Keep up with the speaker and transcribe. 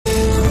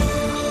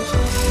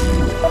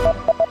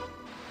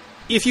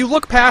If you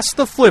look past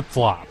the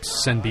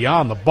flip-flops and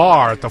beyond the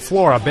bar at the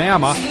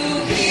Flora-Bama,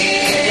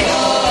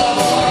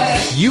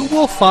 you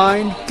will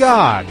find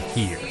God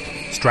here,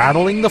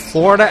 straddling the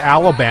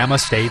Florida-Alabama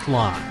state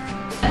line.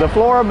 The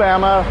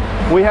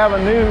Flora-Bama, we have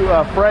a new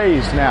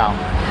phrase now.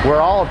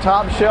 We're all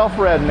top-shelf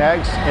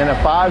rednecks in a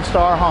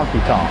 5-star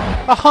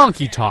honky-tonk. A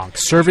honky-tonk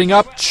serving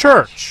up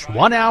church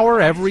 1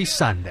 hour every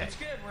Sunday.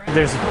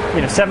 There's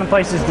 7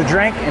 places to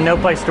drink and no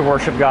place to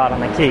worship God on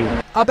the key.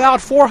 About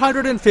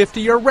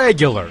 450 are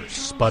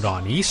regulars, but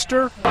on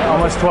Easter,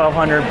 almost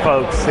 1,200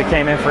 folks that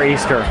came in for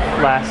Easter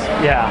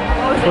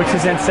which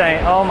is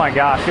insane. Oh my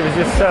gosh, it was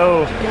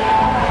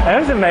it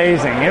was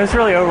amazing. It was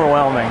really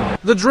overwhelming.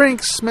 The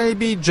drinks may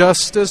be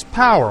just as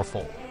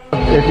powerful.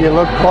 If you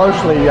look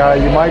closely,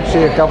 you might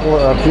see a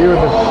few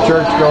of the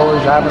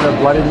churchgoers having a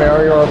Bloody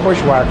Mary or a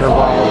bushwhacker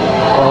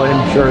while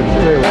in church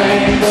too.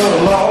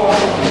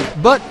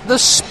 But the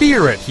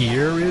spirit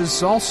here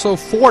is also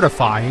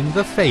fortifying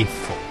the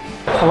faithful.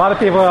 A lot of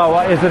people go,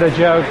 well, is it a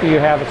joke? Do you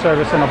have a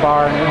service in a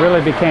bar? And it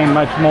really became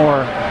much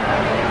more,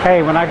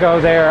 hey, when I go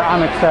there,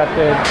 I'm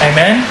accepted.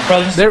 Amen,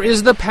 brothers. There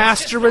is the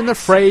pastor in the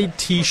frayed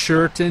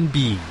T-shirt and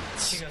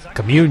beads.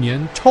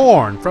 Communion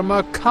torn from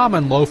a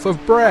common loaf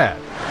of bread.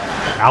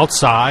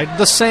 Outside,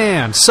 the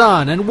sand,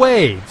 sun, and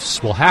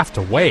waves will have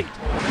to wait.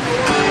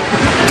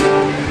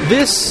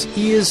 This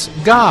is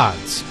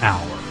God's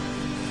hour.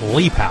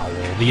 Lee Powell,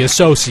 The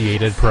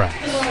Associated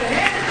Press.